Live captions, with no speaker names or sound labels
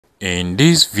In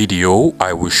this video,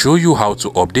 I will show you how to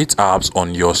update apps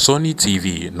on your Sony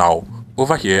TV. Now,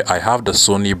 over here, I have the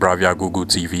Sony Bravia Google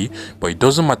TV, but it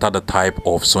doesn't matter the type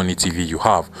of Sony TV you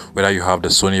have, whether you have the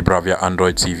Sony Bravia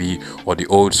Android TV or the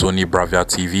old Sony Bravia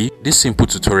TV. This simple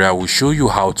tutorial will show you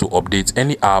how to update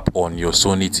any app on your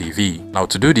Sony TV. Now,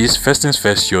 to do this, first things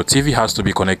first, your TV has to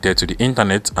be connected to the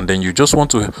internet, and then you just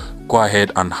want to go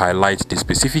ahead and highlight the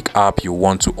specific app you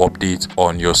want to update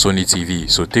on your Sony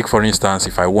TV. So take for instance,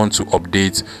 if I want to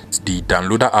update the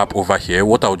downloader app over here,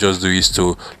 what I'll just do is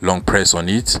to long press on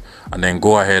it and then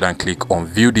go ahead and click on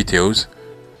view details.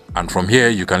 And from here,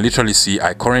 you can literally see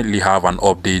I currently have an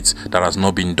update that has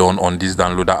not been done on this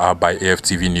downloader app by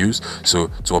AFTV News. So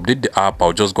to update the app,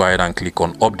 I'll just go ahead and click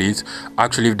on update.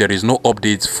 Actually, if there is no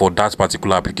update for that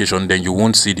particular application, then you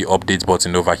won't see the update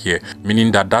button over here,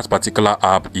 meaning that that particular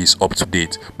app is up to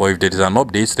date. But if there is an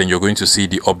update, then you're going to see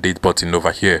the update button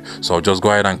over here. So I'll just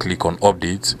go ahead and click on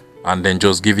update and then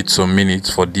just give it some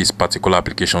minutes for this particular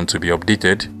application to be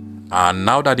updated. And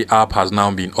now that the app has now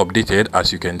been updated,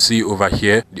 as you can see over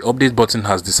here, the update button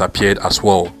has disappeared as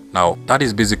well. Now, that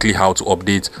is basically how to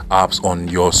update apps on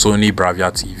your Sony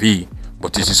Bravia TV.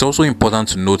 But it is also important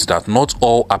to note that not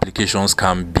all applications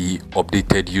can be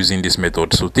updated using this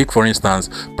method. So take for instance,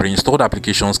 pre-installed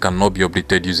applications cannot be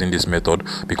updated using this method,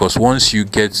 because once you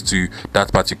get to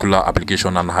that particular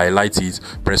application and highlight it,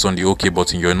 press on the OK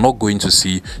button, you're not going to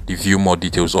see the view more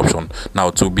details option.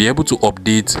 Now, to be able to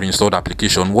update pre-installed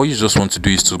application, what you just want to do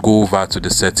is to go over to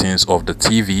the settings of the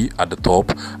TV at the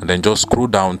top and then just scroll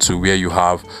down to where you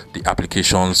have the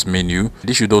applications menu.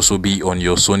 This should also be on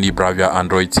your Sony Bravia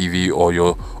Android TV or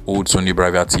your old Sony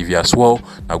Bravia TV as well.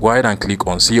 Now go ahead and click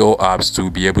on see all apps to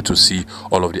be able to see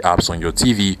all of the apps on your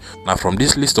TV. Now from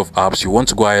this list of apps, you want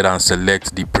to go ahead and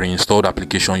select the pre-installed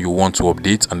application you want to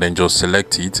update and then just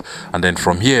select it. And then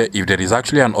from here, if there is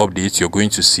actually an update, you're going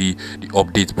to see the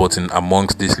update button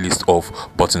amongst this list of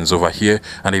buttons over here.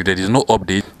 And if there is no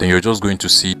update, then you're just going to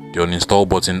see the uninstall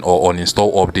button or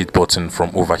uninstall update button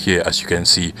from over here, as you can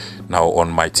see now on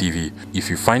my TV. If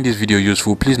you find this video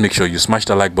useful, please make sure you smash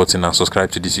the like button and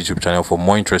subscribe to this YouTube channel for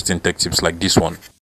more interesting tech tips like this one.